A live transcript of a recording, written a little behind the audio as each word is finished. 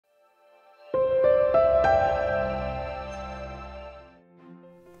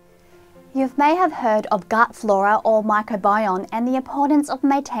You may have heard of gut flora or microbiome and the importance of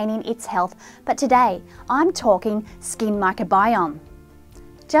maintaining its health, but today I'm talking skin microbiome.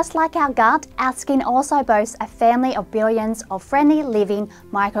 Just like our gut, our skin also boasts a family of billions of friendly living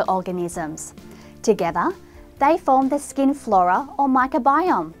microorganisms. Together, they form the skin flora or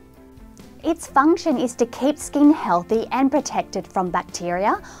microbiome. Its function is to keep skin healthy and protected from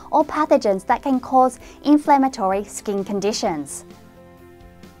bacteria or pathogens that can cause inflammatory skin conditions.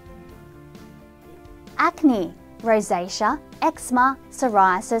 Acne, rosacea, eczema,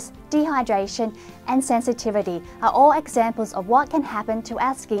 psoriasis, dehydration, and sensitivity are all examples of what can happen to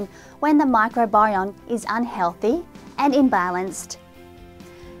our skin when the microbiome is unhealthy and imbalanced.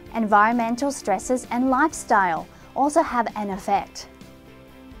 Environmental stresses and lifestyle also have an effect.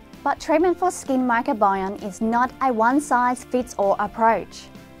 But treatment for skin microbiome is not a one-size-fits-all approach.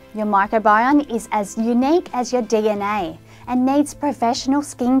 Your microbiome is as unique as your DNA and needs professional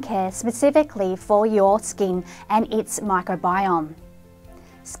skincare specifically for your skin and its microbiome.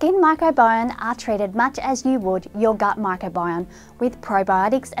 Skin microbiome are treated much as you would your gut microbiome with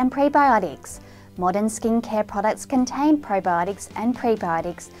probiotics and prebiotics. Modern skincare products contain probiotics and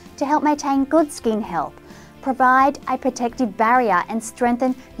prebiotics to help maintain good skin health, provide a protective barrier and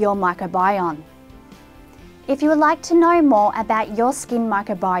strengthen your microbiome. If you would like to know more about your skin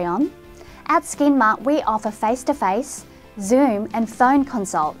microbiome, at SkinMart we offer face-to-face, Zoom and phone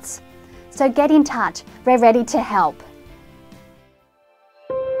consults. So get in touch, we're ready to help.